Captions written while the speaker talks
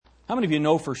How many of you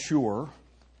know for sure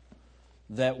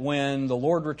that when the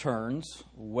Lord returns,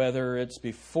 whether it's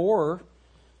before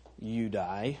you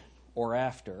die or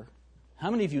after,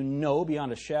 how many of you know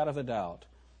beyond a shadow of a doubt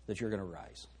that you're going to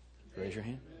rise? Raise your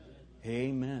hand.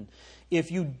 Amen. If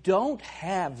you don't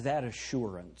have that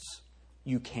assurance,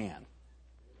 you can.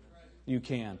 You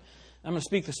can. I'm going to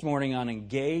speak this morning on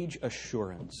engage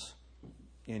assurance.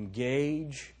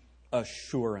 Engage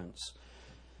assurance.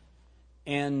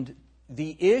 And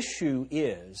the issue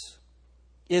is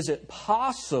it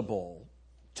possible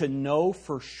to know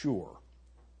for sure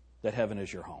that heaven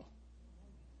is your home?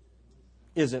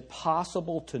 Is it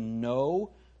possible to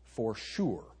know for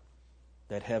sure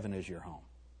that heaven is your home?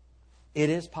 It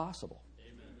is possible.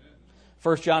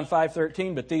 1 John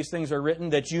 5:13, but these things are written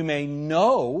that you may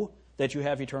know that you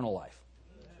have eternal life.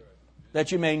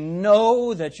 That you may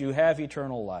know that you have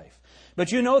eternal life.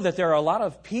 But you know that there are a lot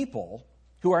of people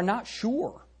who are not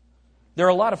sure. There are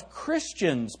a lot of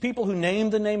Christians, people who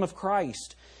name the name of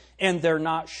Christ, and they're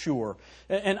not sure.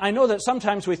 And I know that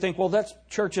sometimes we think, well, that's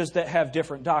churches that have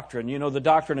different doctrine. You know, the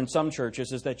doctrine in some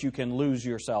churches is that you can lose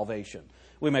your salvation.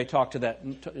 We may talk to that,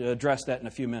 address that in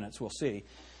a few minutes. We'll see.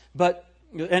 But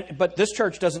this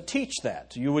church doesn't teach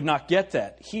that. You would not get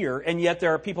that here. And yet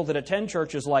there are people that attend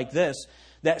churches like this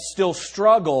that still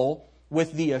struggle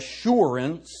with the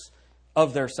assurance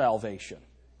of their salvation.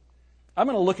 I'm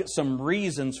going to look at some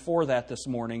reasons for that this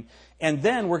morning, and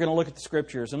then we're going to look at the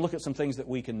Scriptures and look at some things that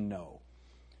we can know.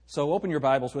 So open your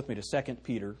Bibles with me to 2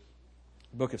 Peter,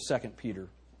 the book of 2 Peter.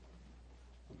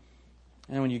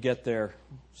 And when you get there,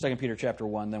 2 Peter chapter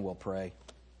 1, then we'll pray.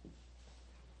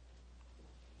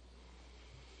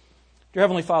 Dear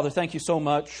Heavenly Father, thank you so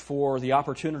much for the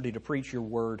opportunity to preach your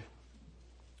word.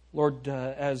 Lord,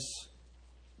 as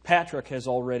Patrick has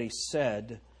already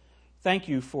said, thank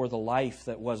you for the life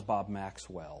that was Bob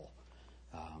Maxwell.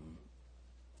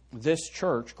 This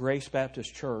church, Grace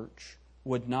Baptist Church,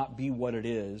 would not be what it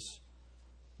is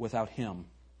without him.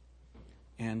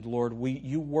 And Lord,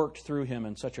 you worked through him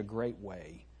in such a great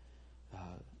way.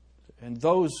 And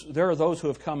there are those who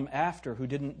have come after who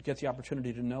didn't get the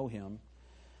opportunity to know him,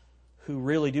 who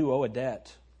really do owe a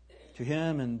debt to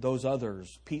him and those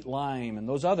others, Pete Lime and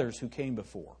those others who came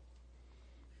before.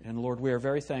 And Lord, we are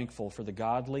very thankful for the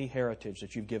godly heritage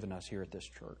that you've given us here at this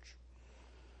church.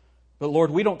 But Lord,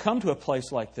 we don't come to a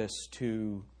place like this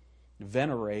to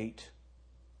venerate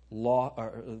believers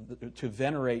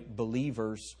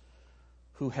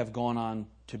who have gone on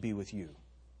to be with you.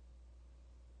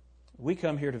 We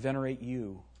come here to venerate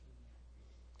you.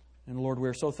 And Lord,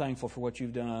 we're so thankful for what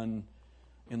you've done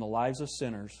in the lives of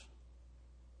sinners.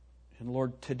 And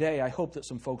Lord, today I hope that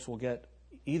some folks will get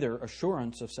either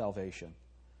assurance of salvation,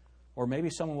 or maybe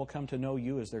someone will come to know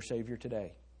you as their Savior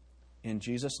today. In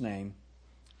Jesus' name,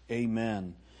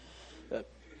 amen.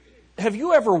 Have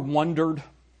you ever wondered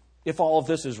if all of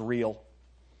this is real?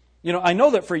 You know, I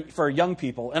know that for young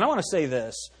people, and I want to say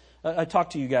this, I talk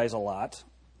to you guys a lot,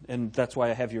 and that's why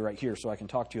I have you right here, so I can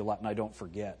talk to you a lot and I don't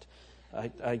forget.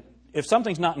 If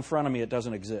something's not in front of me, it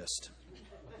doesn't exist.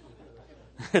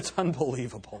 It's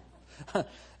unbelievable.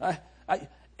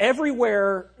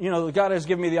 Everywhere, you know, God has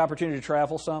given me the opportunity to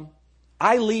travel some,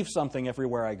 I leave something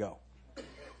everywhere I go.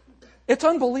 It's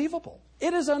unbelievable.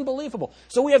 It is unbelievable.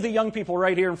 So we have the young people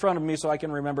right here in front of me so I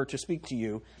can remember to speak to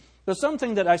you. But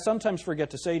something that I sometimes forget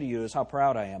to say to you is how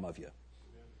proud I am of you.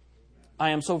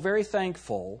 I am so very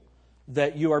thankful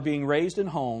that you are being raised in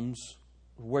homes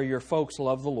where your folks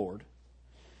love the Lord.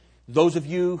 Those of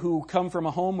you who come from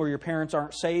a home where your parents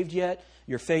aren't saved yet,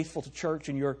 you're faithful to church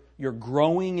and you're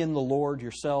growing in the Lord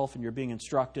yourself and you're being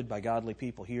instructed by godly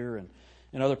people here and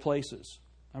in other places.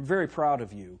 I'm very proud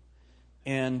of you.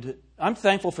 And I'm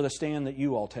thankful for the stand that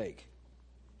you all take.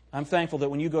 I'm thankful that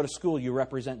when you go to school, you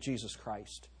represent Jesus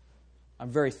Christ. I'm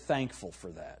very thankful for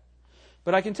that.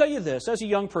 But I can tell you this, as a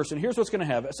young person, here's what's going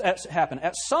to happen.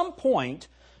 At some point,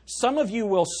 some of you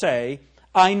will say,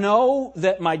 I know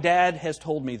that my dad has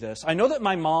told me this. I know that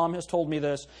my mom has told me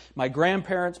this. My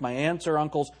grandparents, my aunts or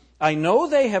uncles, I know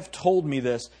they have told me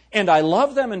this, and I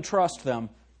love them and trust them.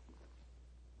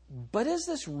 But is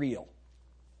this real?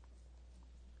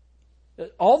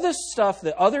 All this stuff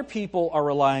that other people are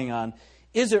relying on,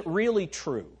 is it really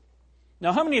true?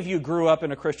 Now, how many of you grew up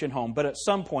in a Christian home, but at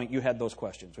some point you had those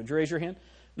questions? Would you raise your hand?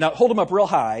 Now, hold them up real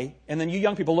high, and then you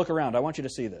young people look around. I want you to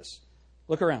see this.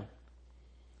 Look around.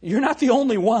 You're not the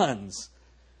only ones.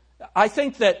 I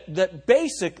think that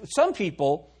some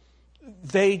people,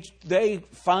 they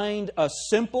find a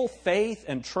simple faith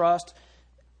and trust,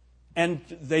 and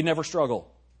they never struggle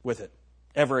with it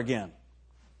ever again.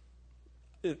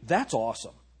 That's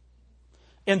awesome.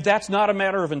 And that's not a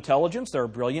matter of intelligence. There are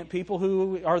brilliant people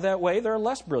who are that way. There are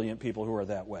less brilliant people who are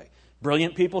that way.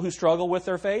 Brilliant people who struggle with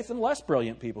their faith and less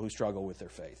brilliant people who struggle with their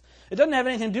faith. It doesn't have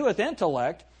anything to do with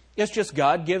intellect. It's just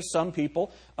God gives some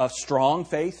people a strong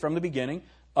faith from the beginning.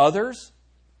 Others,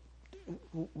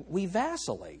 we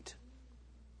vacillate.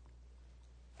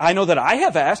 I know that I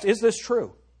have asked, is this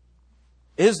true?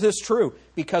 Is this true?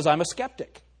 Because I'm a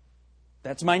skeptic.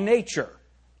 That's my nature.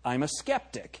 I'm a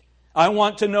skeptic. I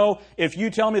want to know, if you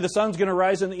tell me the sun's going to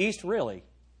rise in the east, really,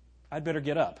 I'd better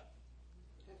get up.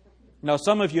 Now,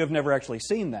 some of you have never actually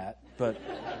seen that, but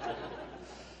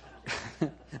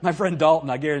my friend Dalton,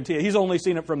 I guarantee you, he's only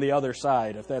seen it from the other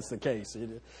side, if that's the case. He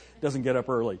doesn't get up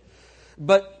early.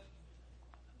 But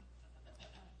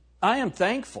I am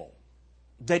thankful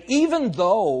that even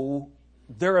though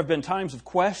there have been times of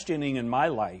questioning in my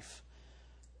life,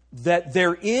 that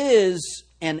there is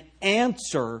an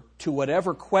answer to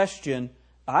whatever question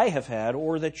I have had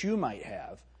or that you might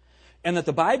have. And that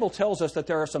the Bible tells us that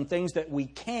there are some things that we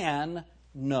can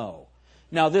know.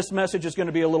 Now, this message is going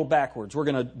to be a little backwards. We're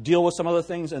going to deal with some other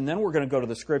things, and then we're going to go to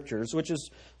the Scriptures, which is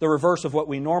the reverse of what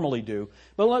we normally do.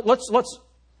 But let's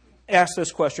ask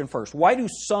this question first. Why do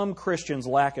some Christians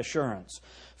lack assurance?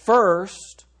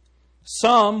 First,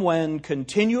 some, when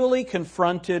continually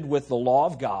confronted with the law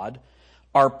of God,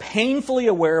 are painfully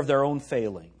aware of their own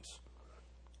failings.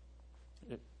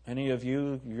 Any of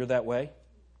you, you're that way?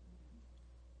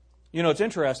 You know, it's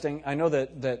interesting. I know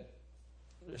that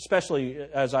especially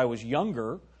as I was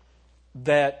younger,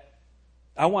 that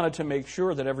I wanted to make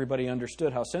sure that everybody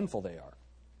understood how sinful they are.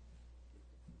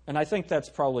 And I think that's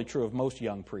probably true of most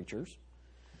young preachers.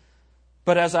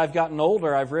 But as I've gotten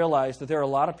older, I've realized that there are a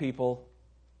lot of people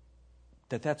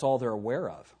that that's all they're aware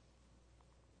of.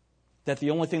 That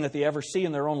the only thing that they ever see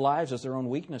in their own lives is their own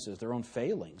weaknesses, their own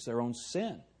failings, their own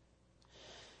sin.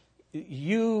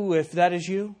 You, if that is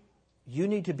you, you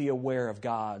need to be aware of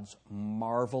God's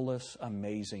marvelous,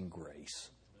 amazing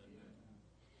grace.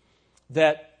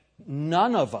 That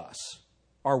none of us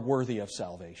are worthy of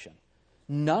salvation.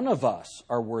 None of us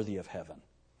are worthy of heaven.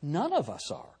 None of us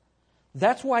are.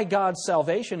 That's why God's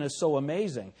salvation is so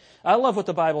amazing. I love what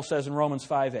the Bible says in Romans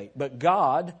 5:8. But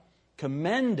God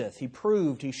commendeth, He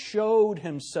proved, He showed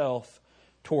Himself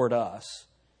toward us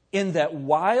in that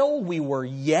while we were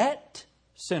yet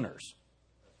sinners,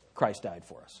 Christ died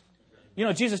for us. You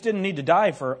know, Jesus didn't need to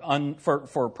die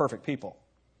for perfect people.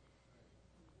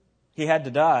 He had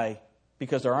to die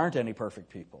because there aren't any perfect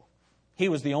people. He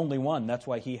was the only one. That's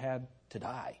why He had to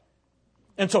die.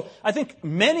 And so I think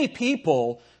many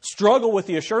people struggle with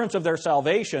the assurance of their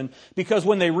salvation because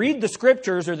when they read the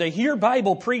Scriptures or they hear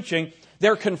Bible preaching,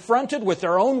 they're confronted with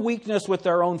their own weakness, with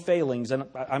their own failings. And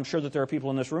I'm sure that there are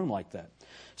people in this room like that.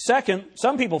 Second,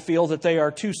 some people feel that they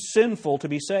are too sinful to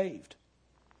be saved.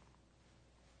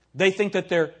 They think that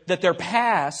they're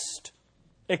past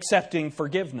accepting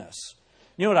forgiveness.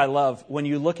 You know what I love? When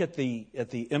you look at the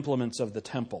implements of the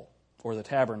temple or the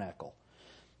tabernacle,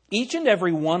 each and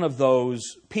every one of those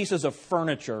pieces of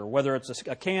furniture, whether it's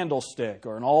a candlestick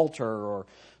or an altar or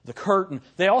the curtain,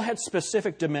 they all had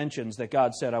specific dimensions that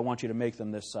God said, I want you to make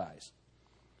them this size.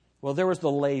 Well, there was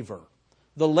the laver.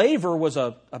 The laver was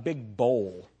a big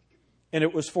bowl, and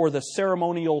it was for the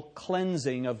ceremonial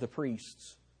cleansing of the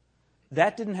priests.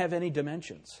 That didn't have any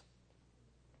dimensions.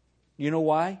 You know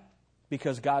why?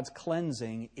 Because God's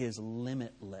cleansing is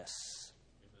limitless.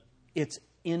 It's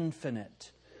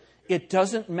infinite. It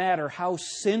doesn't matter how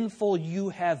sinful you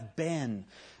have been.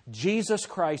 Jesus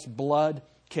Christ's blood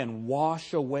can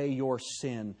wash away your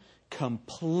sin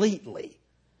completely.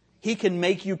 He can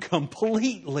make you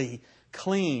completely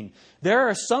clean. There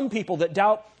are some people that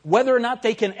doubt whether or not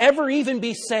they can ever even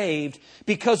be saved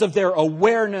because of their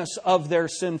awareness of their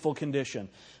sinful condition.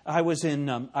 I was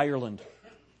in Ireland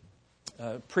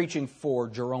preaching for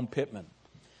Jerome Pittman.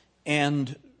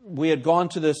 And we had gone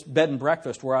to this bed and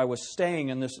breakfast where I was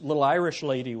staying, and this little Irish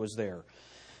lady was there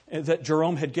that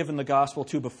Jerome had given the gospel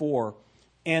to before.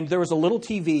 And there was a little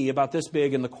TV about this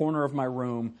big in the corner of my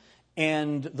room.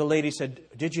 And the lady said,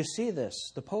 "Did you see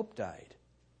this? The Pope died."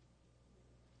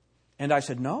 And I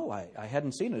said, "No, I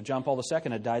hadn't seen it. John Paul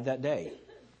II had died that day."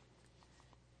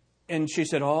 And she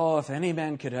said, "Oh, if any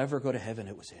man could ever go to heaven,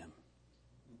 it was him."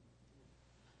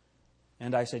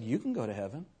 And I said, "You can go to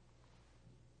heaven.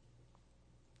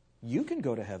 You can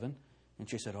go to heaven." And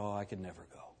she said, "Oh, I could never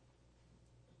go.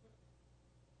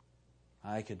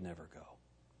 I could never go."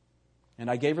 And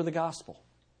I gave her the gospel.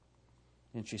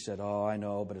 And she said, "Oh, I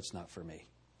know, but it's not for me.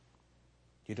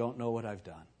 You don't know what I've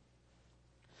done."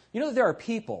 You know that there are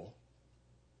people,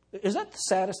 is that the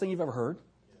saddest thing you've ever heard?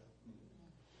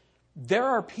 There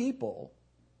are people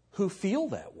who feel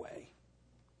that way.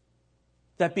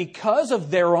 that because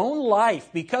of their own life,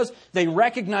 because they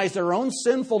recognize their own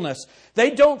sinfulness,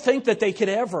 they don't think that they could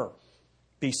ever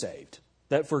be saved.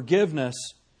 That forgiveness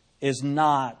is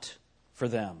not for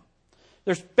them.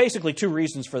 There's basically two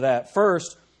reasons for that.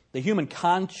 First, the human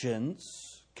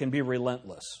conscience can be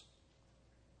relentless.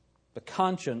 The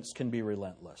conscience can be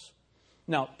relentless.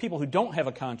 Now, people who don't have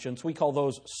a conscience, we call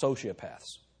those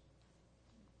sociopaths.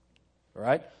 All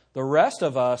right? The rest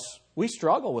of us, we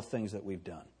struggle with things that we've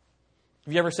done.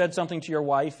 Have you ever said something to your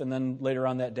wife and then later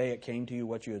on that day it came to you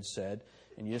what you had said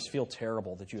and you just feel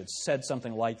terrible that you had said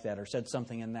something like that or said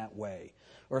something in that way?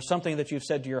 Or something that you've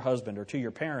said to your husband or to your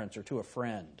parents or to a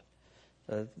friend?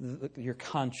 Your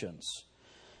conscience.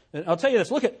 And I'll tell you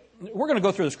this, we're going to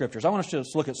go through the Scriptures. I want us to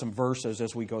just look at some verses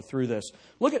as we go through this.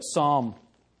 Look at Psalm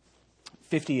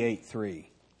 58:3.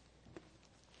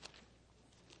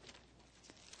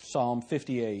 Psalm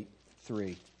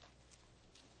 58:3.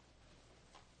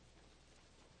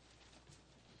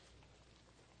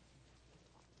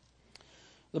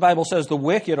 The Bible says, "The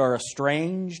wicked are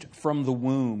estranged from the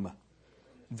womb.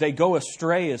 They go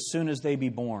astray as soon as they be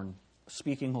born,"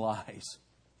 speaking lies.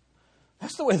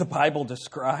 That's the way the Bible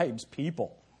describes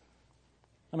people.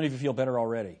 How many of you feel better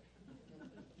already?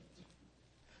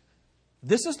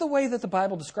 This is the way that the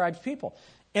Bible describes people.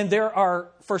 And there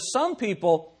are, for some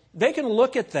people, they can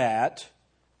look at that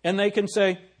and they can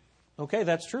say, okay,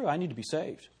 that's true, I need to be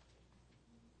saved.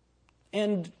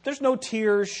 And there's no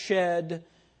tears shed.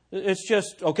 It's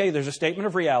just, okay, there's a statement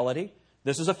of reality.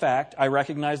 This is a fact. I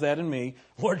recognize that in me.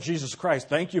 Lord Jesus Christ,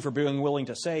 thank you for being willing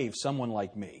to save someone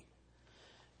like me.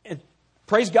 And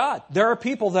praise God. There are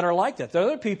people that are like that. There are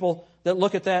other people that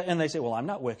look at that and they say, well, I'm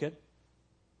not wicked.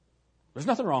 There's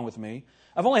nothing wrong with me.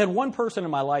 I've only had one person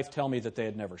in my life tell me that they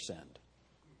had never sinned.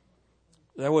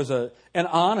 And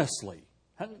honestly,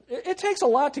 it takes a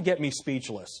lot to get me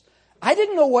speechless. I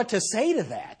didn't know what to say to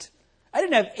that. I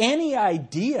didn't have any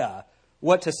idea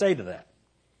what to say to that.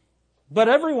 But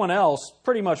everyone else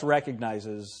pretty much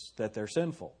recognizes that they're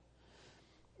sinful.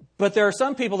 But there are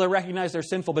some people that recognize they're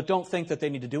sinful but don't think that they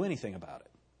need to do anything about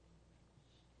it.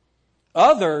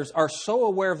 Others are so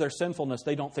aware of their sinfulness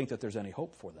they don't think that there's any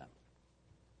hope for them.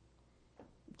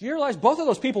 Do you realize both of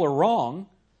those people are wrong?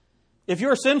 If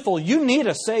you're sinful, you need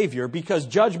a Savior because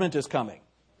judgment is coming.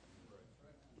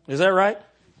 Is that right?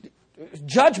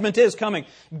 Judgment is coming.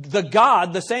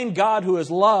 The same God who is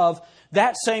love,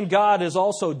 that same God is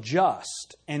also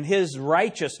just. And His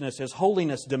righteousness, His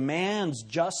holiness demands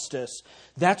justice.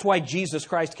 That's why Jesus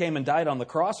Christ came and died on the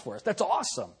cross for us. That's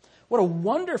awesome. What a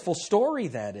wonderful story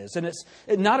that is. And it's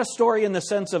not a story in the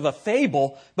sense of a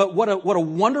fable, but what a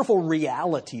wonderful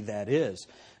reality that is.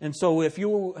 And so if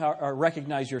you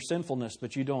recognize your sinfulness,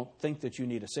 but you don't think that you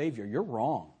need a Savior, you're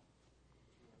wrong.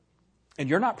 And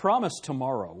you're not promised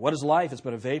tomorrow. What is life? It's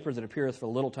but a vapor that appeareth for a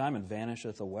little time and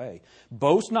vanisheth away.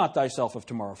 Boast not thyself of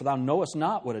tomorrow, for thou knowest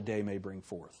not what a day may bring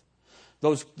forth.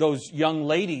 Those young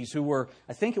ladies who were,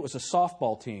 I think it was a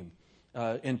softball team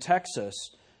in Texas,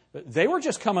 they were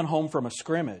just coming home from a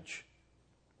scrimmage.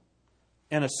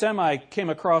 And a semi came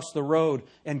across the road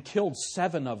and killed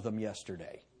 7 of them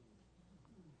yesterday.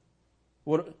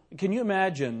 Can you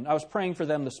imagine? I was praying for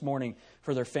them this morning,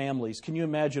 for their families. Can you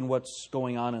imagine what's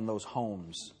going on in those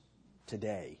homes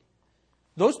today?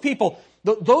 Those people,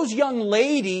 those young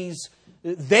ladies,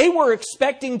 they were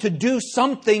expecting to do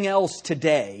something else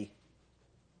today.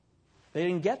 They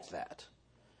didn't get that.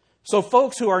 So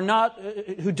folks who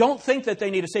don't think that they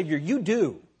need a Savior, you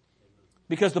do.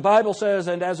 Because the Bible says,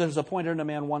 and as it is appointed unto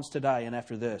man once to die, and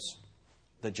after this,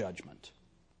 the judgment.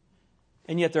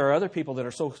 And yet there are other people that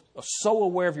are so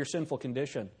aware of your sinful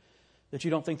condition that you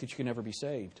don't think that you can ever be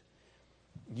saved.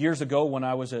 Years ago when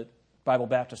I was at Bible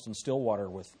Baptist in Stillwater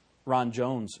with Ron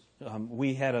Jones,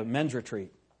 we had a men's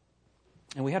retreat.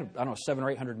 And we had, 700 or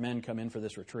 800 men come in for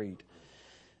this retreat.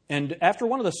 And after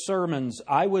one of the sermons,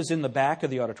 I was in the back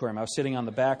of the auditorium. I was sitting on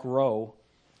the back row,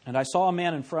 and I saw a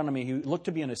man in front of me who looked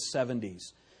to be in his 70s,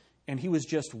 and he was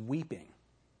just weeping.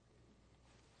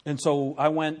 And so I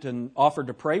went and offered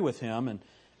to pray with him, and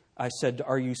I said,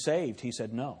 "Are you saved?" He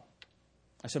said, "No."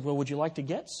 I said, "Well, would you like to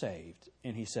get saved?"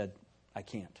 And he said, "I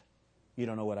can't. You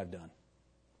don't know what I've done."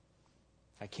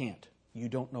 I can't. You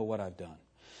don't know what I've done.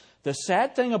 The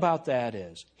sad thing about that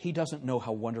is he doesn't know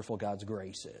how wonderful God's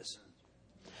grace is.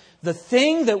 The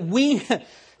thing that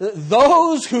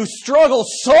those who struggle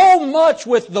so much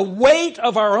with the weight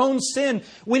of our own sin,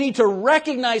 we need to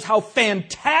recognize how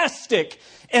fantastic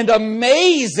and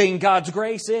amazing God's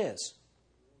grace is.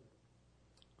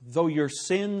 Though your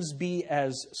sins be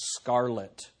as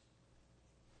scarlet,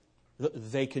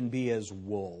 they can be as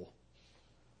wool.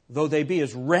 Though they be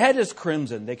as red as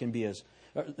crimson, they can be as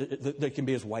that can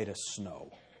be as white as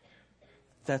snow.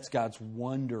 That's God's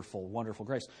wonderful, wonderful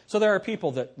grace. So there are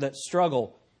people that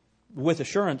struggle with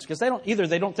assurance because they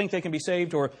don't think they can be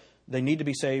saved, or they need to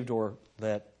be saved, or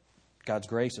that God's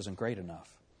grace isn't great enough.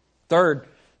 Third,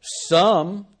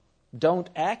 some don't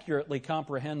accurately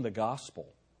comprehend the gospel.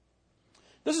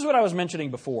 This is what I was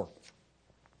mentioning before.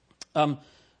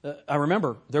 I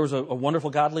remember there was a wonderful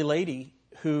godly lady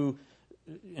who,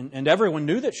 and everyone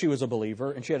knew that she was a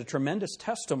believer, and she had a tremendous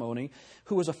testimony,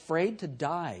 who was afraid to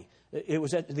die. It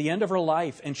was at the end of her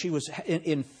life, and she was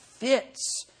in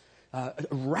fits,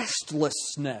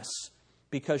 restlessness,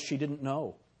 because she didn't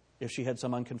know if she had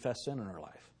some unconfessed sin in her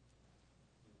life.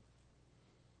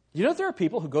 You know, there are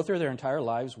people who go through their entire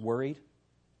lives worried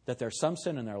that there's some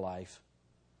sin in their life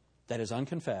that is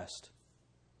unconfessed,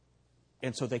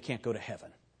 and so they can't go to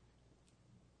heaven.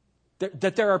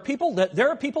 There are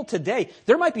people today,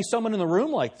 there might be someone in the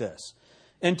room like this.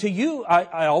 And to you,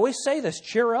 I always say this,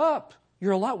 cheer up.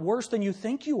 You're a lot worse than you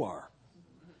think you are.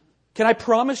 Can I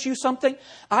promise you something?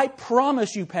 I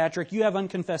promise you, Patrick, you have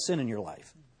unconfessed sin in your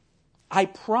life. I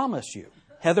promise you.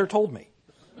 Heather told me.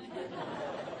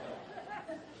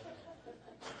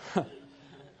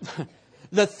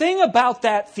 The thing about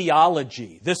that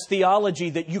theology, this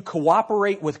theology that you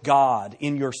cooperate with God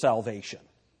in your salvation,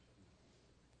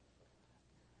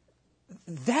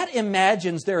 that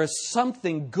imagines there is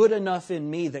something good enough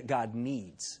in me that God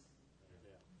needs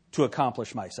to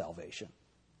accomplish my salvation.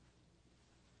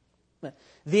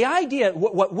 The idea,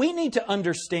 what we need to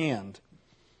understand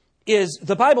is,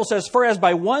 the Bible says, "For as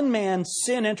by one man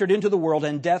sin entered into the world,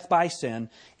 and death by sin,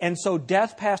 and so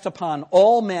death passed upon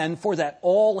all men, for that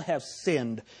all have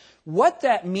sinned." What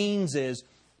that means is,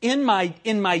 in my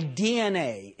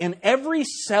DNA, in every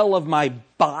cell of my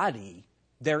body,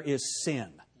 there is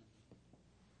sin.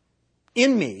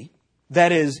 In me,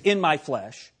 that is, in my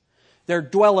flesh, there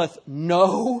dwelleth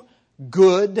no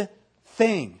good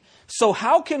thing. So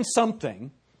how can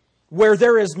something where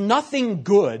there is nothing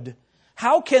good,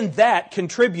 how can that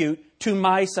contribute to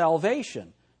my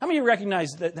salvation? How many of you recognize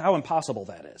how impossible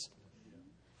that is?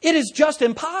 It is just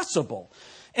impossible.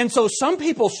 And so some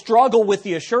people struggle with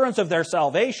the assurance of their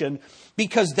salvation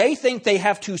because they think they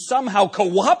have to somehow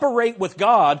cooperate with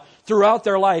God throughout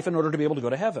their life in order to be able to go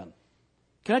to heaven.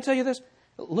 Can I tell you this?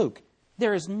 Luke,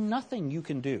 there is nothing you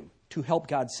can do to help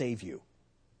God save you.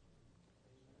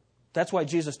 That's why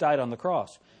Jesus died on the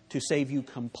cross, to save you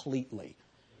completely.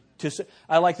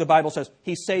 I like the Bible says,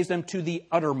 He saves them to the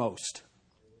uttermost.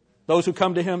 Those who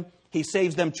come to Him, He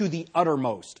saves them to the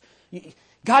uttermost.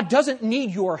 God doesn't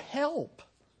need your help.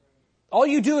 All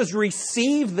you do is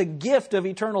receive the gift of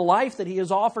eternal life that He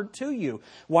has offered to you.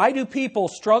 Why do people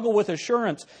struggle with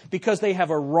assurance? Because they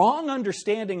have a wrong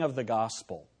understanding of the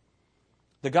gospel.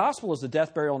 The gospel is the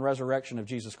death, burial, and resurrection of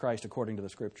Jesus Christ according to the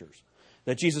Scriptures.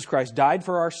 That Jesus Christ died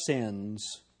for our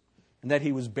sins, and that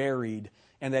He was buried,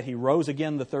 and that He rose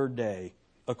again the third day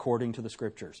according to the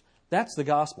Scriptures. That's the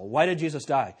gospel. Why did Jesus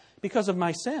die? Because of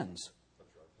my sins.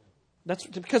 That's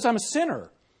because I'm a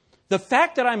sinner. The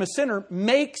fact that I'm a sinner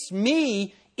makes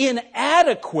me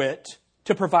inadequate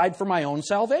to provide for my own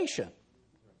salvation.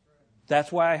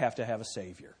 That's why I have to have a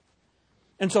Savior.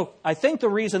 And so I think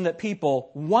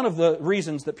one of the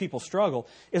reasons that people struggle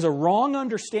is a wrong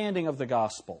understanding of the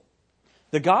gospel.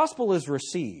 The gospel is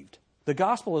received. The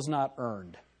gospel is not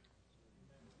earned.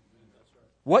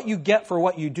 What you get for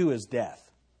what you do is death.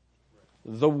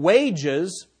 The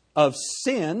wages of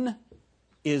sin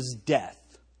is death.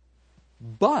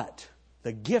 But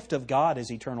the gift of God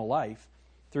is eternal life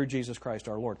through Jesus Christ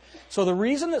our Lord. So the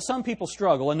reason that some people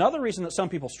struggle, another reason that some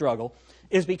people struggle,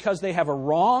 is because they have a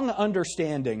wrong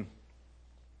understanding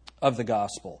of the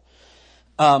gospel.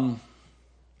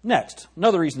 Next,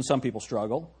 another reason some people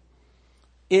struggle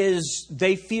is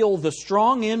they feel the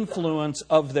strong influence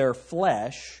of their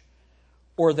flesh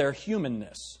or their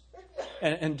humanness.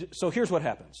 And so here's what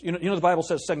happens. You know the Bible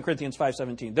says, 2 Corinthians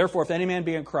 5:17, "Therefore, if any man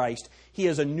be in Christ, he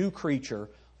is a new creature.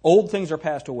 Old things are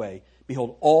passed away.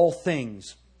 Behold, all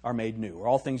things are made new." Or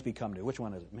all things become new. Which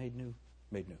one is it? Made new?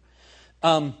 Made new.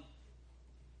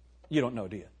 You don't know,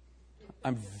 do you?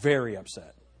 I'm very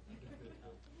upset.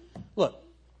 Look,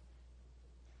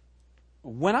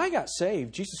 when I got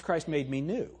saved, Jesus Christ made me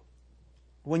new.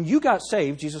 When you got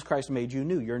saved, Jesus Christ made you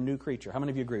new. You're a new creature. How many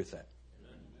of you agree with that?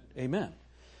 Amen.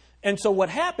 And so what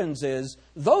happens is,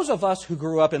 those of us who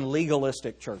grew up in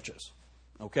legalistic churches,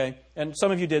 okay, and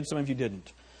some of you did, some of you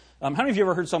didn't. How many of you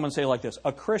ever heard someone say like this,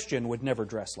 "A Christian would never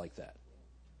dress like that"?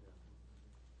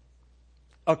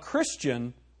 A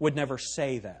Christian would never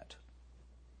say that.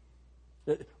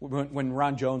 When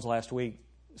Ron Jones last week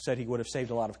said he would have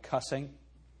saved a lot of cussing,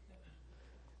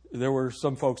 there were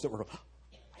some folks that were, a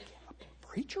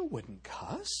preacher wouldn't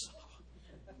cuss?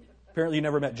 Apparently you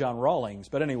never met John Rawlings,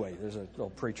 but anyway, there's a little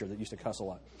preacher that used to cuss a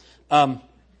lot.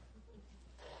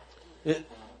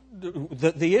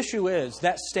 The issue is,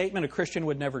 that statement, a Christian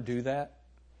would never do that,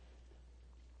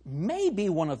 may be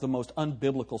one of the most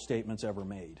unbiblical statements ever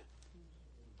made.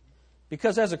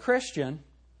 Because as a Christian,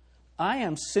 I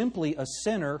am simply a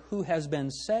sinner who has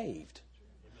been saved.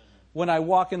 When I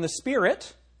walk in the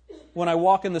Spirit,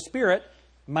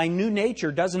 my new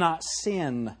nature does not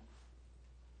sin.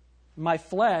 My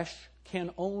flesh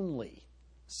can only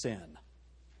sin.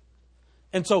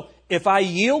 And so, if I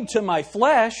yield to my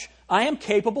flesh, I am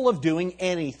capable of doing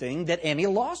anything that any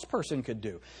lost person could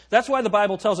do. That's why the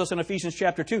Bible tells us in Ephesians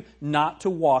chapter 2 not to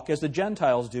walk as the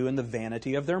Gentiles do in the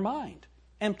vanity of their mind.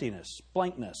 Emptiness,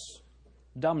 blankness,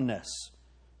 dumbness.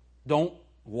 Don't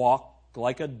walk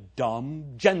like a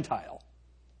dumb Gentile.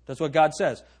 That's what God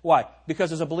says. Why?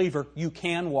 Because as a believer, you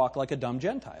can walk like a dumb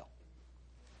Gentile.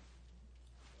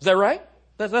 Is that right?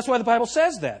 That's why the Bible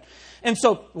says that. And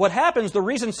so what happens, the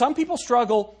reason some people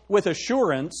struggle with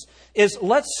assurance is,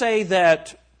 let's say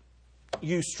that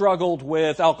you struggled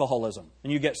with alcoholism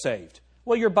and you get saved.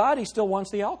 Well, your body still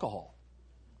wants the alcohol.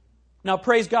 Now,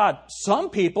 praise God, some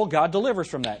people God delivers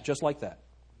from that, just like that.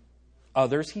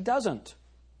 Others He doesn't.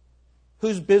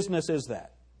 Whose business is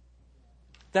that?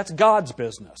 That's God's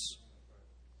business.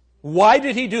 Why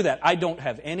did He do that? I don't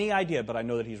have any idea, but I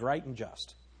know that He's right and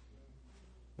just.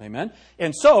 Amen?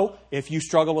 And so, if you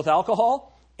struggle with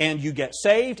alcohol and you get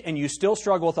saved and you still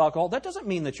struggle with alcohol, that doesn't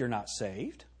mean that you're not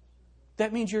saved.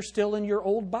 That means you're still in your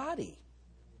old body.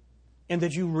 And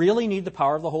that you really need the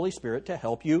power of the Holy Spirit to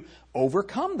help you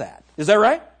overcome that. Is that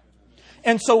right?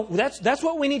 And so that's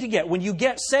what we need to get. When you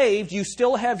get saved, you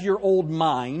still have your old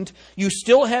mind. You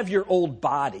still have your old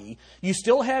body. You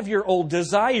still have your old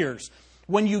desires.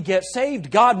 When you get saved,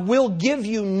 God will give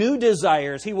you new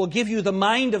desires. He will give you the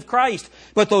mind of Christ.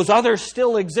 But those others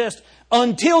still exist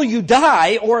until you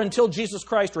die or until Jesus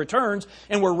Christ returns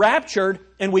and we're raptured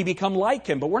and we become like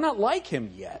Him. But we're not like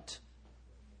Him yet.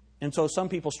 And so some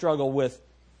people struggle with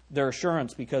their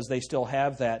assurance because they still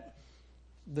have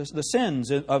the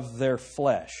sins of their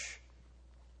flesh.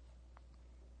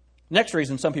 Next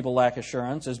reason some people lack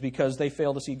assurance is because they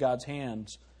fail to see God's hand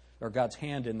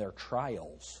in their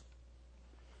trials.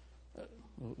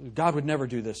 God would never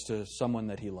do this to someone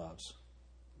that He loves.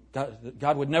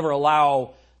 God would never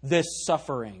allow this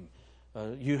suffering.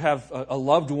 You have a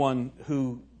loved one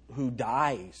who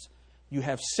dies. You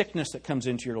have sickness that comes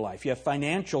into your life. You have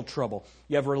financial trouble.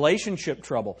 You have relationship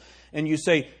trouble. And you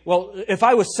say, well, if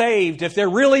I was saved, if there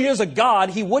really is a God,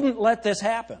 He wouldn't let this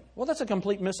happen. Well, that's a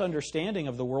complete misunderstanding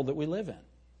of the world that we live in.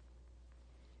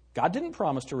 God didn't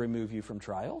promise to remove you from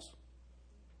trials.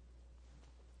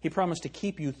 He promised to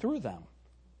keep you through them.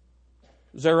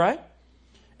 Is that right?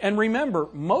 And remember,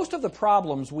 most of the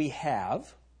problems we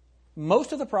have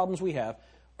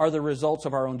are the results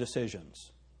of our own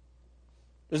decisions.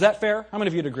 Is that fair? How many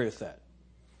of you would agree with that?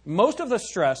 Most of the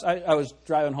stress, I was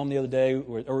driving home the other day,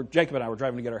 or Jacob and I were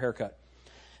driving to get our hair cut.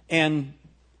 And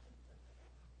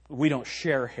we don't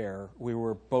share hair. We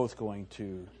were both going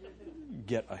to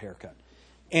get a haircut.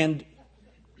 And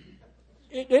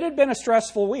it had been a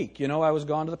stressful week. You know, I was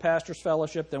gone to the pastor's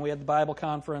fellowship, then we had the Bible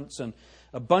conference, and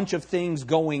a bunch of things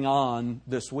going on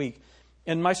this week.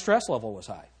 And my stress level was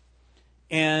high.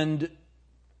 And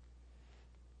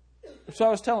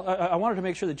so I wanted to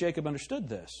make sure that Jacob understood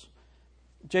this.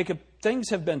 Jacob, things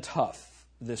have been tough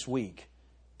this week,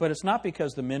 but it's not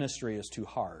because the ministry is too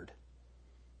hard.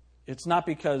 It's not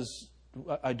because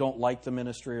I don't like the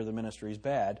ministry or the ministry is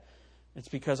bad. It's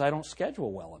because I don't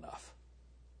schedule well enough.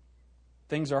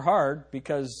 Things are hard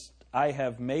because I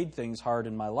have made things hard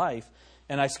in my life,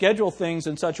 and I schedule things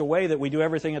in such a way that we do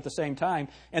everything at the same time,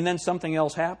 and then something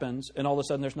else happens, and all of a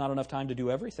sudden there's not enough time to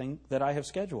do everything that I have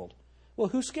scheduled. Well,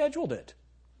 who scheduled it?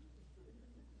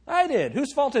 I did.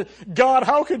 Whose fault is it? God,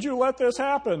 how could you let this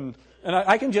happen? And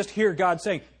I can just hear God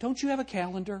saying, don't you have a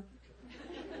calendar?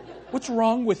 What's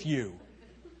wrong with you?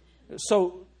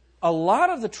 So a lot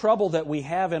of the trouble that we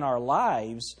have in our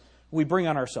lives, we bring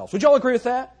on ourselves. Would you all agree with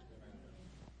that?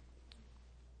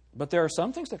 But there are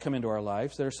some things that come into our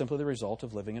lives that are simply the result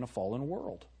of living in a fallen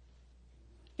world.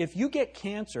 If you get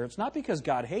cancer, it's not because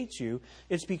God hates you.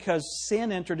 It's because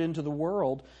sin entered into the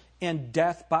world and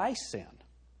death by sin.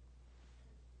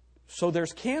 So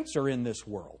there's cancer in this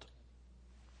world.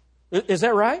 Is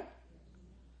that right?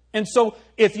 And so,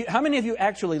 how many of you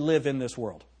actually live in this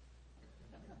world?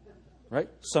 Right?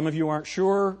 Some of you aren't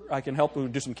sure. I can help you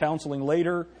do some counseling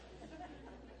later.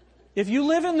 If you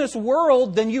live in this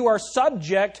world, then you are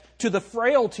subject to the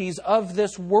frailties of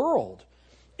this world.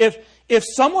 If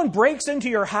someone breaks into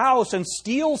your house and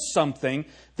steals something,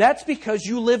 that's because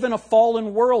you live in a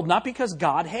fallen world, not because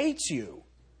God hates you.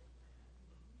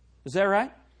 Is that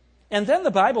right? And then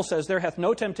the Bible says, there hath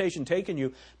no temptation taken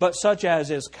you, but such as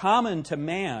is common to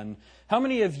man. How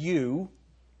many of you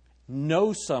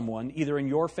know someone, either in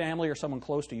your family or someone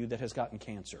close to you, that has gotten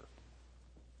cancer?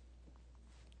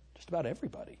 Just about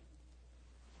everybody.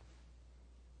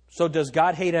 So does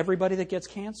God hate everybody that gets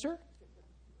cancer?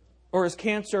 Or is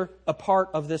cancer a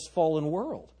part of this fallen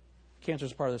world? Cancer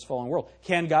is a part of this fallen world.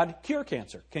 Can God cure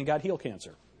cancer? Can God heal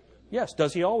cancer? Yes.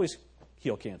 Does He always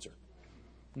heal cancer?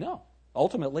 No.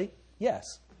 Ultimately,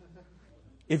 yes.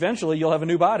 Eventually, you'll have a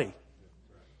new body.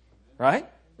 Right?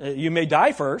 You may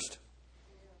die first.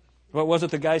 What was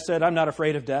it the guy said? I'm not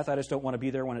afraid of death. I just don't want to be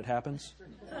there when it happens.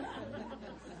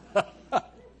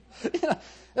 Yeah.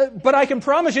 But I can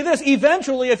promise you this.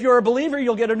 Eventually, if you're a believer,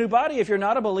 you'll get a new body. If you're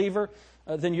not a believer,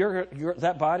 then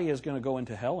that body is going to go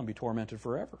into hell and be tormented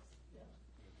forever.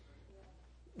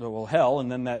 Well, hell,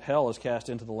 and then that hell is cast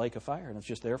into the lake of fire, and it's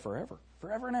just there forever.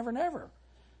 Forever and ever and ever.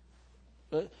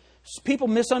 People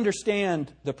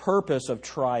misunderstand the purpose of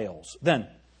trials. Then,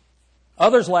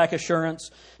 others lack assurance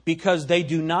because they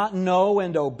do not know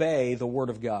and obey the Word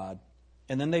of God,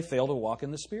 and then they fail to walk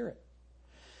in the Spirit.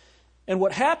 And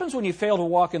what happens when you fail to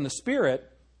walk in the Spirit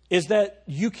is that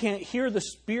you can't hear the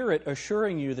Spirit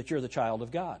assuring you that you're the child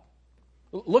of God.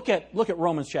 Look at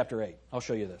Romans chapter 8. I'll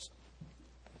show you this.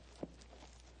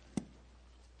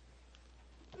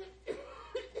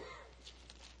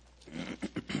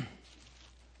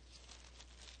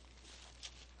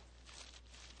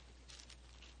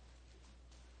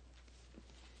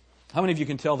 How many of you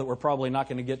can tell that we're probably not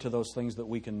going to get to those things that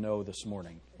we can know this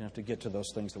morning? You have to get to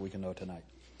those things that we can know tonight.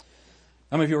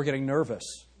 How many of you are getting nervous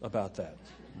about that?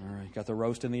 All right, got the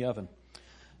roast in the oven.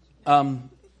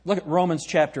 Look at Romans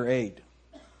chapter 8.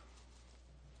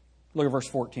 Look at verse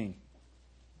 14.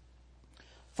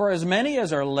 For as many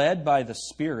as are led by the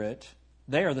Spirit,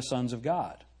 they are the sons of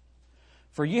God.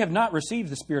 For ye have not received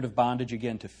the spirit of bondage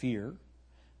again to fear,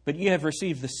 but ye have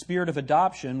received the spirit of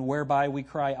adoption, whereby we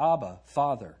cry, Abba,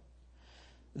 Father.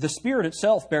 The Spirit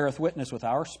itself beareth witness with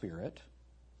our spirit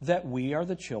that we are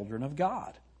the children of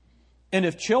God. And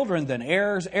if children, then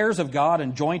heirs, heirs of God,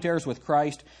 and joint heirs with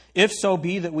Christ, if so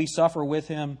be that we suffer with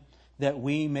Him, that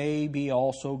we may be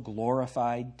also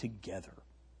glorified together.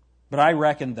 But I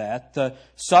reckon that the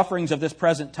sufferings of this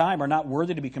present time are not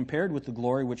worthy to be compared with the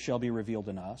glory which shall be revealed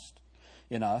in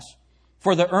us.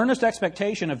 For the earnest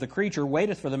expectation of the creature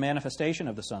waiteth for the manifestation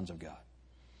of the sons of God.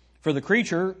 For the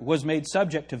creature was made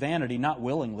subject to vanity, not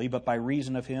willingly, but by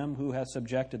reason of Him who hath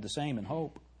subjected the same in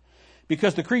hope.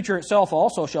 Because the creature itself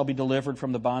also shall be delivered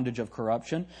from the bondage of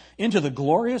corruption into the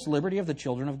glorious liberty of the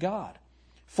children of God.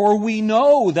 For we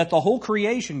know that the whole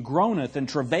creation groaneth and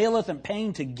travaileth in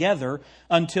pain together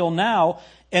until now,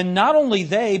 and not only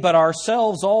they, but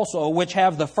ourselves also, which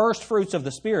have the first fruits of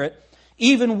the Spirit,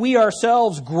 even we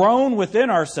ourselves groan within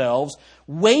ourselves,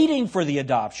 waiting for the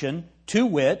adoption, to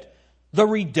wit, the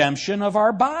redemption of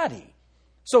our body.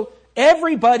 So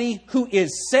everybody who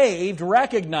is saved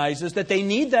recognizes that they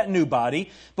need that new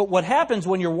body. But what happens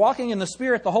when you're walking in the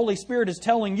Spirit, the Holy Spirit is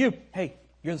telling you, hey,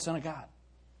 you're the Son of God.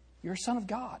 You're a son of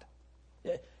God.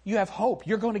 You have hope.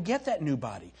 You're going to get that new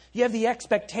body. You have the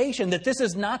expectation that this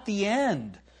is not the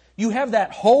end. You have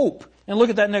that hope. And look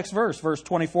at that next verse, verse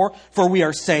 24. For we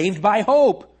are saved by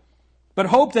hope. But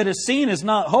hope that is seen is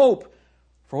not hope.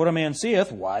 For what a man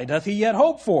seeth, why doth he yet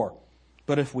hope for?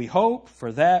 But if we hope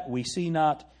for that we see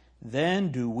not,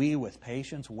 then do we with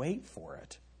patience wait for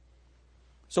it.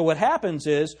 So what happens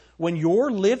is, when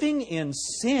you're living in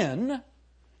sin,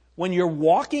 when you're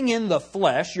walking in the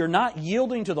flesh, you're not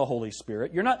yielding to the Holy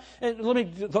Spirit. You're not.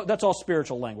 That's all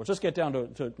spiritual language. Let's get down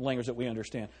to language that we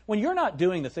understand. When you're not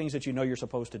doing the things that you know you're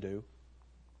supposed to do,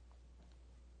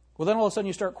 well, then all of a sudden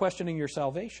you start questioning your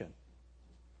salvation.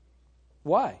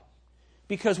 Why?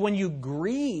 Because when you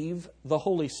grieve the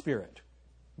Holy Spirit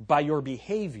by your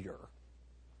behavior,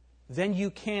 then you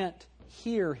can't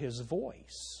hear His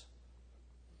voice.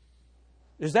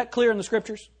 Is that clear in the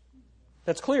Scriptures?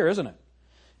 That's clear, isn't it?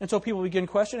 And so people begin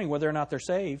questioning whether or not they're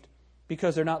saved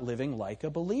because they're not living like a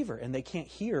believer and they can't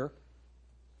hear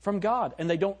from God and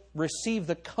they don't receive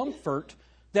the comfort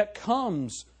that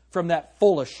comes from that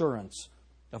full assurance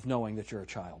of knowing that you're a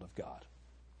child of God.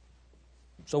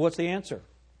 So what's the answer?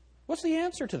 What's the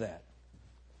answer to that?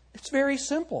 It's very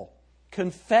simple.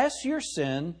 Confess your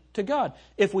sin to God.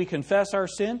 If we confess our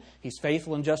sin, He's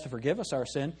faithful and just to forgive us our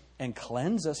sin and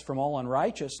cleanse us from all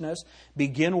unrighteousness.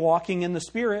 Begin walking in the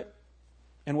Spirit.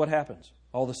 And what happens?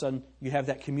 All of a sudden, you have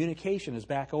that communication is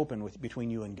back open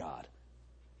between you and God.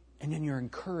 And then you're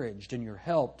encouraged and you're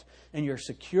helped and you're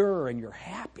secure and you're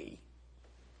happy.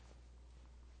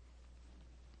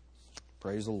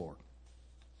 Praise the Lord.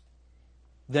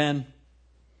 Then,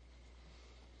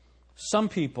 some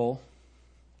people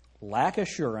lack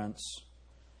assurance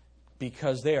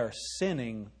because they are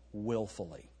sinning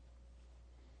willfully.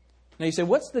 Now you say,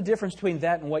 what's the difference between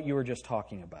that and what you were just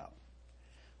talking about?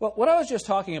 Well, what I was just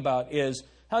talking about is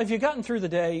how have you gotten through the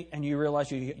day and you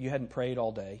realize you hadn't prayed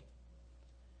all day?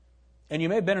 And you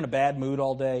may have been in a bad mood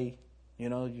all day,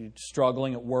 you're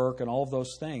struggling at work and all of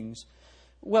those things.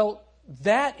 Well,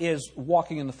 that is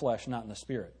walking in the flesh, not in the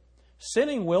Spirit.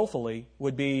 Sinning willfully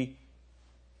would be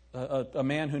a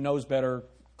man who knows better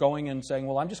going and saying,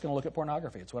 well, I'm just going to look at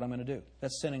pornography. It's what I'm going to do.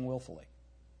 That's sinning willfully.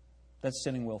 That's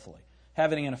sinning willfully.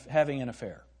 Having an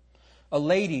affair. A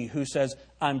lady who says,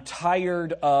 I'm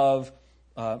tired of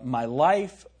my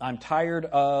life. I'm tired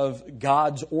of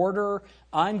God's order.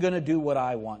 I'm going to do what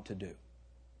I want to do.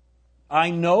 I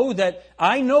know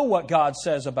what God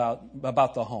says about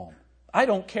the home. I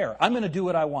don't care. I'm going to do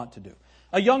what I want to do.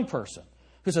 A young person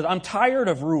who said, I'm tired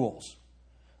of rules.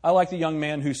 I like the young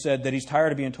man who said that he's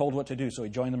tired of being told what to do, so he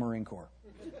joined the Marine Corps.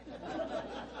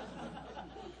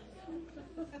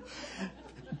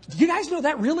 Do you guys know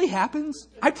that really happens?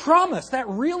 I promise, that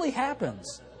really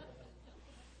happens.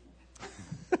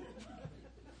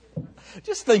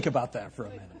 Just think about that for a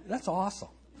minute. That's awesome.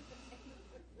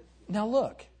 Now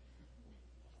look,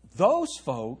 those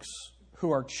folks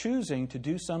who are choosing to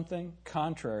do something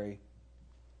clearly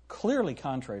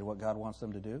contrary to what God wants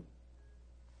them to do,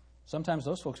 sometimes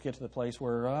those folks get to the place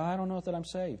where, I don't know that I'm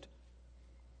saved.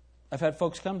 I've had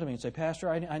folks come to me and say, Pastor,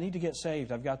 I need to get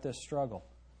saved. I've got this struggle.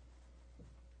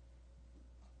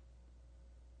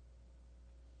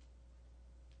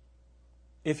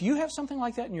 If you have something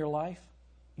like that in your life,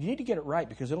 you need to get it right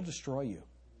because it'll destroy you.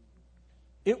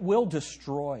 It will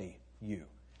destroy you.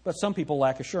 But some people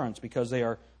lack assurance because they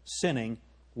are sinning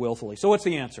willfully. So what's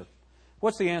the answer?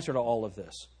 What's the answer to all of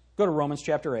this? Go to Romans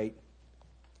chapter 8.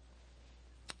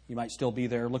 You might still be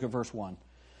there. Look at verse 1.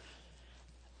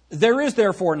 There is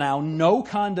therefore now no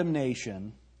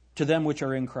condemnation to them which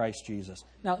are in Christ Jesus.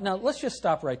 Now let's just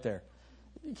stop right there.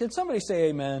 Can somebody say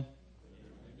amen?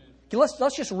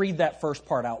 Let's just read that first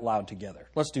part out loud together.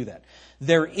 Let's do that.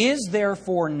 There is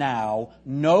therefore now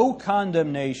no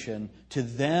condemnation to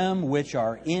them which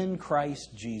are in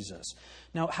Christ Jesus.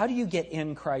 Now, how do you get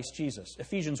in Christ Jesus?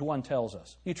 Ephesians 1 tells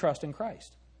us you trust in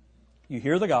Christ. You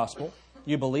hear the gospel,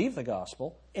 you believe the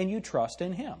gospel, and you trust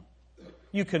in Him.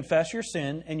 You confess your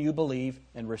sin and you believe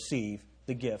and receive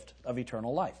the gift of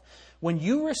eternal life. When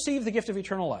you receive the gift of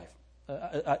eternal life,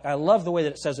 I love the way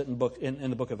that it says it in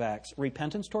the book of Acts.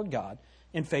 Repentance toward God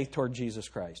and faith toward Jesus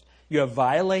Christ. You have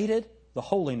violated the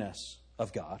holiness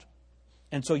of God,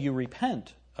 and so you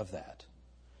repent of that.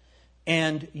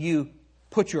 And you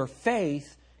put your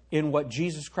faith in what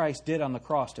Jesus Christ did on the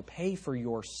cross to pay for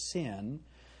your sin.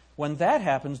 When that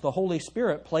happens, the Holy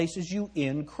Spirit places you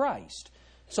in Christ.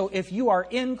 So if you are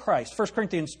in Christ, 1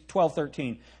 Corinthians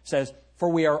 12:13 says, for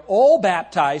we are all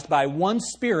baptized by one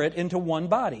Spirit into one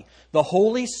body. The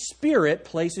Holy Spirit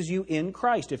places you in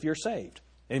Christ if you're saved.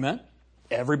 Amen?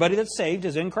 Everybody that's saved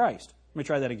is in Christ. Let me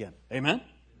try that again. Amen?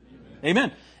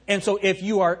 Amen. And so if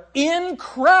you are in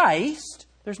Christ,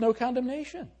 there's no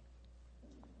condemnation.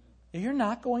 You're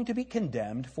not going to be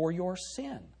condemned for your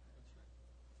sin.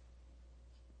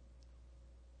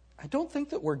 I don't think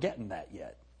that we're getting that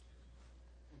yet.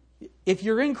 If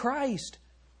you're in Christ,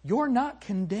 you're not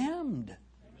condemned.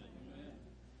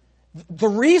 The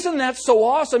reason that's so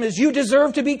awesome is you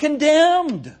deserve to be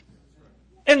condemned.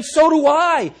 And so do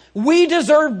I. We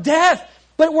deserve death,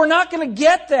 but we're not going to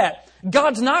get that.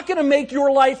 God's not going to make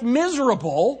your life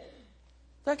miserable.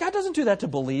 God doesn't do that to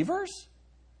believers.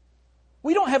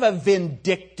 We don't have a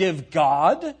vindictive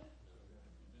God.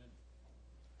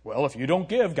 Well, if you don't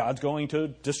give, God's going to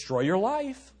destroy your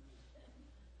life.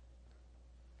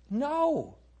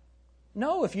 No.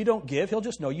 No, if you don't give, He'll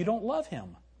just know you don't love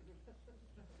Him.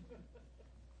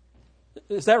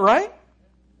 Is that right?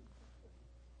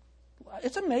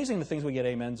 It's amazing the things we get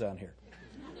amens on here.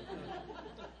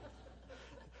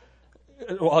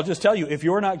 Well, I'll just tell you, if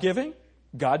you're not giving,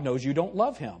 God knows you don't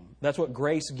love Him. That's what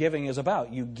grace giving is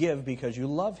about. You give because you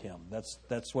love Him.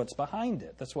 That's what's behind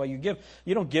it. That's why you give.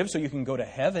 You don't give so you can go to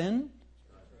heaven.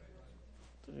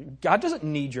 God doesn't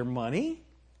need your money.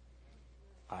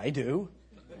 I do.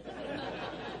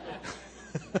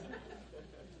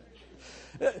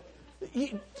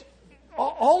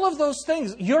 All of those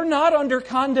things, you're not under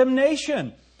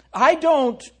condemnation. I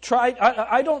don't try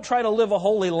to live a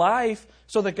holy life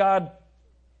so that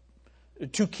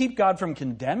to keep God from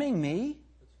condemning me.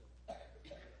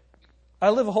 I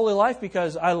live a holy life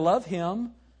because I love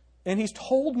Him, and He's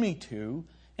told me to,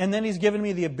 and then He's given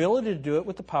me the ability to do it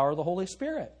with the power of the Holy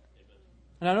Spirit.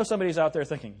 And I know somebody's out there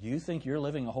thinking, you think you're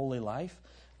living a holy life?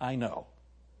 I know.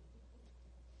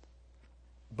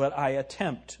 But I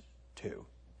attempt to.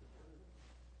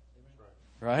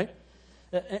 Right?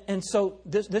 And so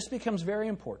this becomes very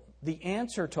important. The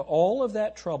answer to all of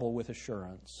that trouble with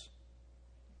assurance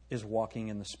is walking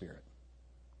in the Spirit.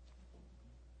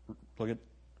 Look at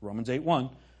Romans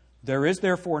 8:1. There is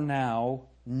therefore now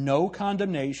no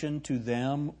condemnation to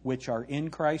them which are in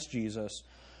Christ Jesus,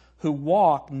 who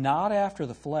walk not after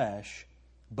the flesh,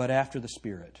 but after the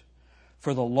Spirit.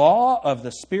 For the law of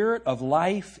the Spirit of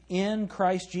life in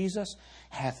Christ Jesus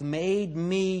hath made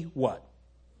me what?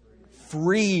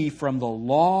 Free from the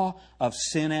law of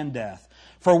sin and death.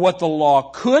 For what the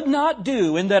law could not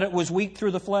do, in that it was weak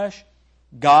through the flesh,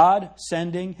 God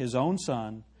sending His own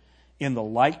Son in the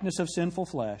likeness of sinful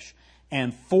flesh,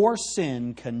 and for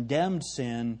sin condemned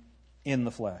sin in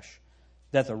the flesh,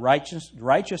 that the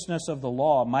righteousness of the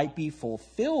law might be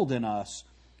fulfilled in us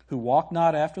who walk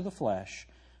not after the flesh,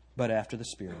 but after the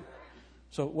Spirit.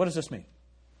 So what does this mean?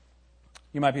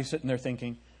 You might be sitting there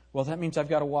thinking, well, that means I've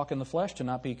got to walk in the flesh to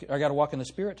not be, I've got to walk in the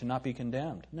Spirit to not be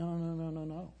condemned.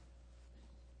 No.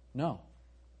 No.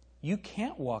 You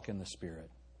can't walk in the Spirit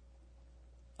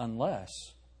unless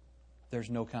there's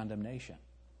no condemnation.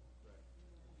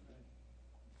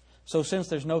 So since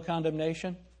there's no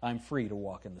condemnation, I'm free to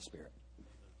walk in the Spirit.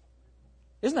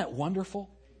 Isn't that wonderful?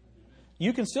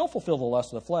 You can still fulfill the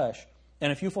lust of the flesh,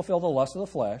 and if you fulfill the lust of the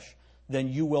flesh, then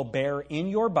you will bear in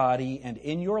your body and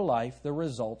in your life the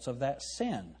results of that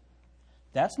sin.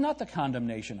 That's not the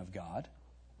condemnation of God.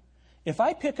 If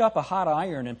I pick up a hot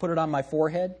iron and put it on my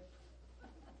forehead,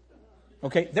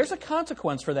 okay, there's a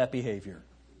consequence for that behavior.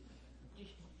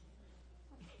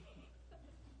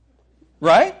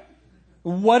 Right?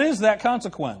 What is that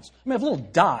consequence? I have little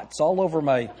dots all over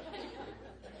my...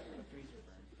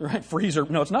 Right, freezer...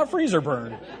 No, it's not freezer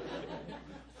burn.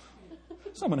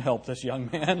 Someone help this young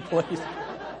man, please.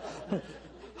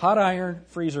 Hot iron,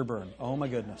 freezer burn. Oh, my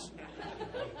goodness.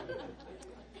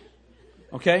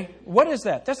 Okay? What is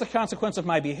that? That's the consequence of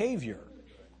my behavior.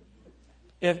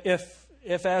 If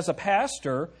as a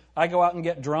pastor, I go out and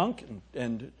get drunk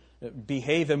and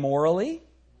behave immorally,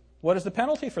 what is the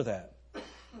penalty for that?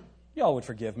 Y'all would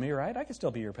forgive me, right? I could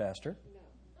still be your pastor.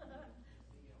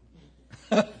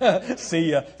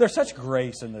 See, there's such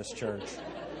grace in this church.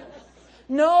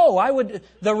 No,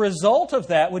 the result of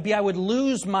that would be I would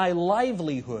lose my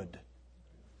livelihood.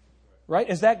 Right?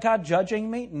 Is that God judging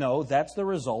me? No, that's the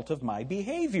result of my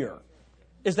behavior.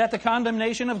 Is that the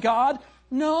condemnation of God?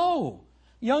 No.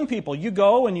 Young people, you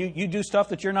go and you do stuff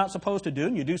that you're not supposed to do,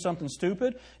 and you do something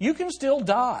stupid, you can still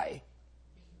die.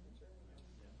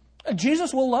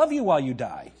 Jesus will love you while you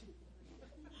die.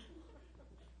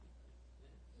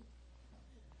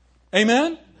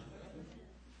 Amen?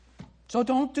 So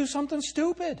don't do something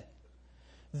stupid.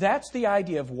 That's the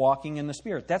idea of walking in the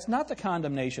Spirit. That's not the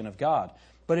condemnation of God.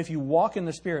 But if you walk in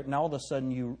the Spirit, now all of a sudden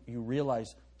you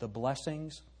realize the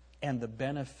blessings and the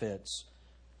benefits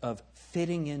of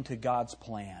fitting into God's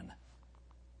plan.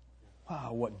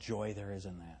 Wow, what joy there is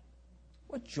in that.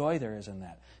 What joy there is in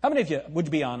that. How many of you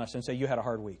would be honest and say you had a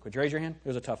hard week? Would you raise your hand? It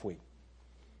was a tough week.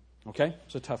 Okay? It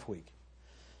was a tough week.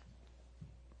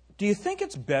 Do you think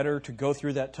it's better to go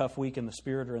through that tough week in the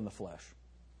Spirit or in the flesh?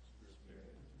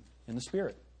 In the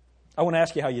Spirit. I want to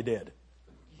ask you how you did.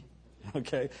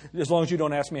 Okay? As long as you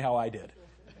don't ask me how I did.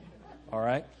 All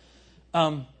right?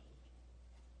 None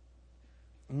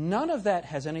of that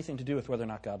has anything to do with whether or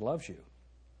not God loves you.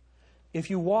 If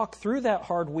you walk through that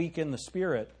hard week in the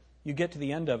Spirit, you get to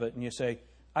the end of it and you say,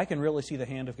 I can really see the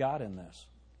hand of God in this.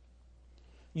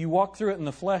 You walk through it in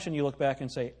the flesh and you look back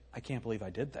and say, I can't believe I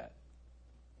did that.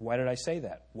 Why did I say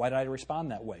that? Why did I respond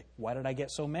that way? Why did I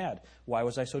get so mad? Why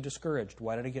was I so discouraged?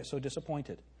 Why did I get so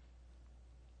disappointed?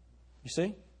 You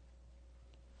see?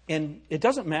 And it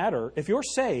doesn't matter. If you're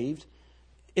saved,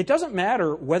 it doesn't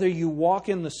matter whether you walk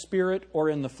in the Spirit or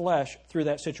in the flesh through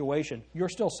that situation. You're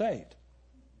still saved.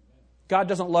 God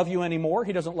doesn't love you any more.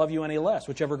 He doesn't love you any less,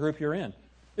 whichever group you're in.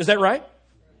 Is that right?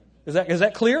 Is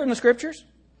that clear in the Scriptures?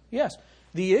 Yes.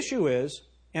 The issue is,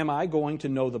 am I going to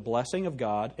know the blessing of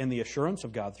God and the assurance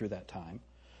of God through that time?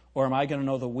 Or am I going to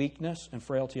know the weakness and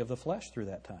frailty of the flesh through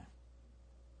that time?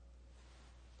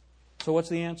 So what's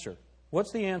the answer?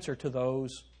 What's the answer to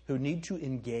those who need to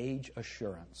engage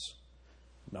assurance?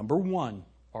 Number one,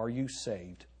 are you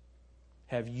saved?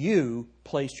 Have you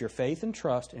placed your faith and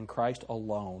trust in Christ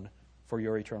alone for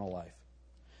your eternal life?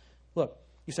 Look,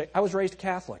 you say, I was raised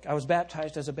Catholic. I was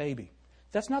baptized as a baby.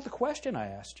 That's not the question I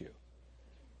asked you.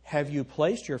 Have you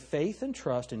placed your faith and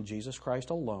trust in Jesus Christ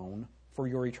alone for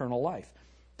your eternal life?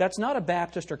 That's not a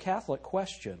Baptist or Catholic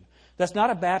question. That's not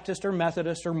a Baptist or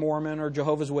Methodist or Mormon or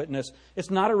Jehovah's Witness. It's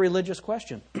not a religious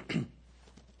question.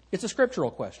 It's a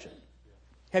scriptural question.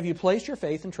 Have you placed your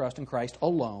faith and trust in Christ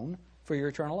alone for your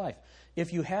eternal life?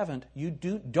 If you haven't,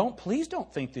 please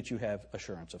don't think that you have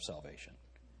assurance of salvation.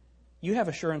 You have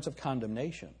assurance of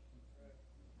condemnation.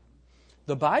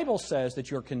 The Bible says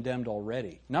that you're condemned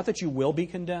already. Not that you will be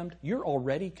condemned. You're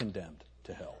already condemned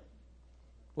to hell.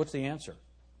 What's the answer?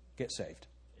 Get saved.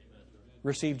 Amen.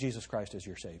 Receive Jesus Christ as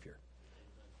your Savior.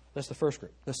 That's the first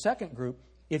group. The second group,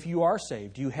 if you are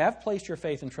saved, you have placed your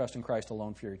faith and trust in Christ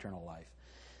alone for your eternal life,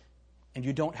 and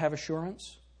you don't have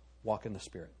assurance, walk in the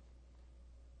Spirit.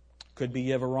 Could be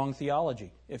you have a wrong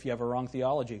theology. If you have a wrong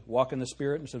theology, walk in the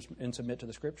Spirit and submit to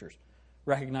the Scriptures.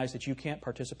 Recognize that you can't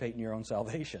participate in your own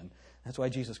salvation. That's why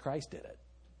Jesus Christ did it.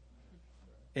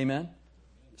 Amen?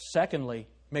 Secondly,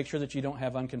 make sure that you don't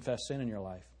have unconfessed sin in your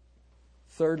life.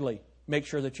 Thirdly, make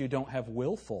sure that you don't have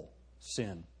willful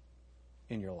sin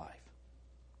in your life.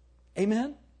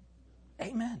 Amen?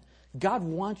 Amen. God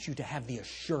wants you to have the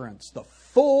assurance, the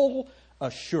full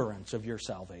assurance of your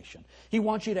salvation. He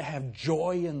wants you to have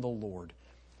joy in the Lord.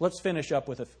 Let's finish up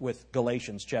with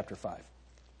Galatians chapter 5.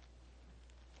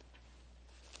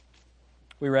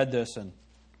 We read this in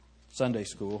Sunday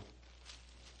school.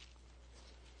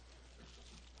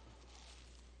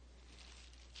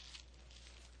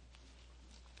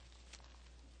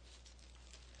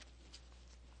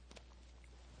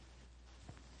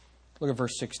 Look at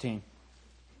verse 16.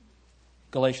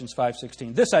 Galatians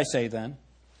 5:16. This I say then,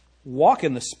 walk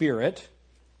in the Spirit,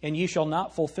 and ye shall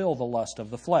not fulfill the lust of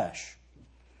the flesh.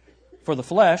 For the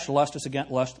flesh lusteth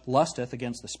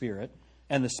against the Spirit,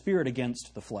 and the Spirit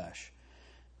against the flesh.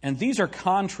 And these are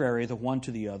contrary the one to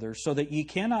the other, so that ye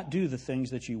cannot do the things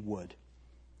that ye would.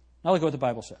 Now look at what the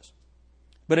Bible says.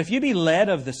 But if ye be led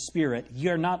of the Spirit, ye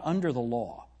are not under the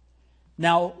law.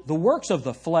 Now the works of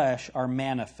the flesh are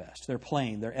manifest. They're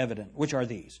plain, they're evident. Which are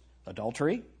these?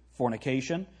 Adultery,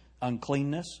 fornication,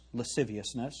 uncleanness,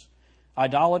 lasciviousness,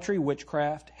 idolatry,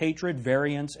 witchcraft, hatred,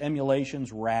 variance,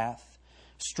 emulations, wrath,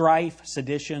 strife,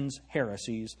 seditions,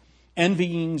 heresies,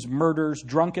 envyings, murders,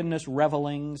 drunkenness,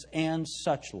 revellings, and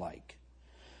such like.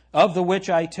 Of the which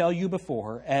I tell you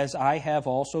before, as I have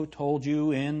also told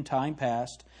you in time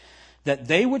past, that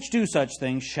they which do such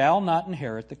things shall not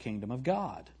inherit the kingdom of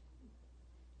God.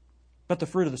 But the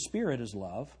fruit of the Spirit is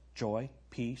love, joy,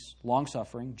 peace,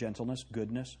 long-suffering, gentleness,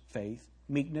 goodness, faith,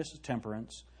 meekness,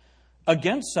 temperance.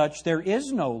 Against such there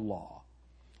is no law.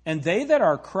 And they that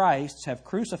are Christ's have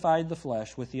crucified the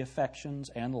flesh with the affections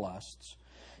and lusts.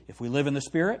 If we live in the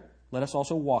Spirit, let us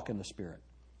also walk in the Spirit.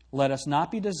 Let us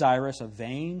not be desirous of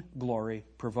vain glory,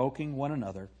 provoking one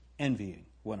another, envying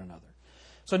one another.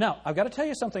 So now, I've got to tell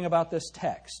you something about this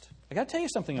text. I've got to tell you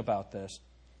something about this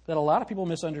that a lot of people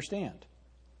misunderstand.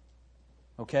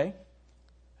 Okay?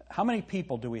 How many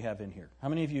people do we have in here? How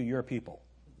many of you, you're a people?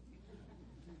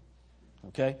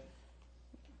 Okay?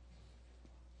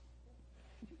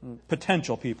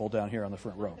 Potential people down here on the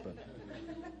front row. But.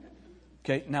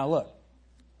 Okay, now look.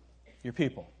 Your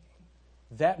people.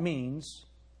 That means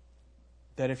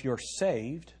that if you're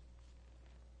saved,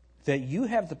 that you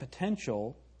have the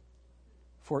potential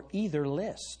for either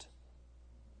list.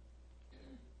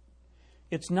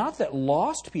 It's not that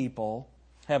lost people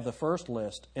have the first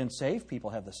list and saved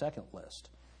people have the second list.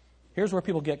 Here's where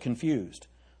people get confused.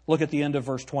 Look at the end of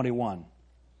verse 21.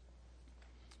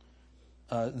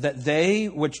 That they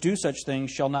which do such things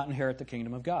shall not inherit the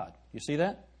kingdom of God. You see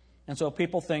that? And so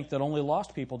people think that only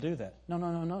lost people do that.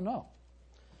 No.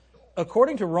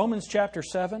 According to Romans chapter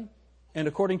 7 and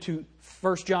according to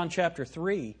 1 John chapter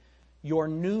 3, your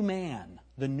new man,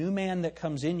 the new man that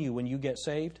comes in you when you get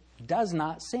saved, does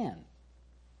not sin.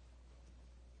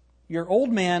 Your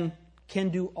old man can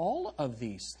do all of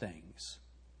these things.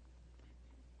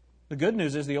 The good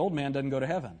news is the old man doesn't go to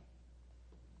heaven.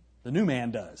 The new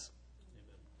man does.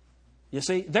 You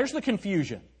see, there's the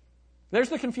confusion. There's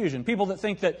the confusion. People that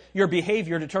think that your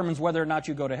behavior determines whether or not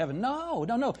you go to heaven. No.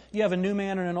 You have a new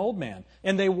man and an old man,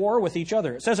 and they war with each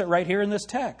other. It says it right here in this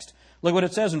text. Look what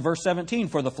it says in verse 17.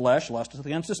 For the flesh lusteth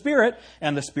against the Spirit,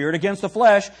 and the Spirit against the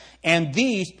flesh. And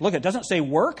these, look, it doesn't say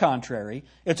were contrary.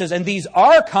 It says, and these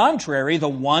are contrary the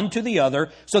one to the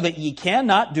other, so that ye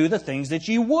cannot do the things that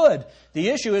ye would. The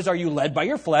issue is, are you led by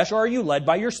your flesh or are you led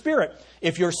by your Spirit?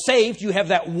 If you're saved, you have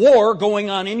that war going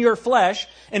on in your flesh.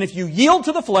 And if you yield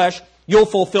to the flesh, you'll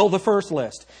fulfill the first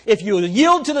list. If you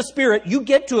yield to the Spirit, you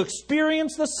get to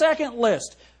experience the second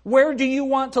list. Where do you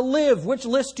want to live? Which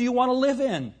list do you want to live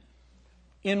in?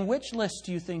 In which list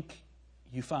do you think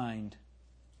you find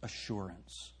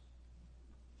assurance.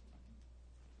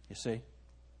 You see?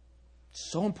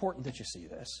 It's so important that you see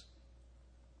this.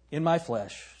 In my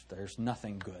flesh, there's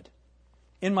nothing good.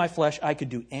 In my flesh, I could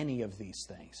do any of these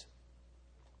things.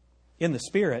 In the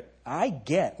Spirit, I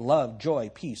get love,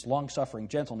 joy, peace, long-suffering,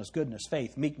 gentleness, goodness,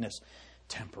 faith, meekness,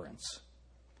 temperance.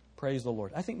 Praise the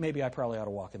Lord. I think maybe I probably ought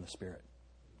to walk in the Spirit.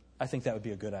 I think that would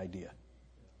be a good idea.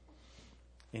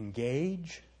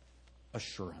 Engage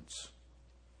assurance.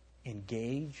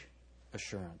 Engage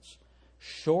assurance.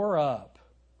 Shore up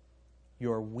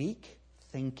your weak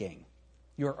thinking,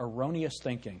 your erroneous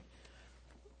thinking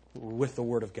with the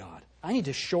Word of God. I need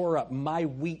to shore up my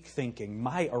weak thinking,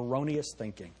 my erroneous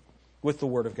thinking with the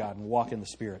Word of God and walk in the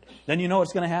Spirit. Then you know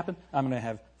what's going to happen? I'm going to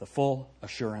have the full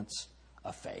assurance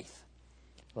of faith.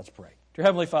 Let's pray. Dear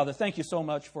Heavenly Father, thank you so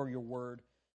much for your Word.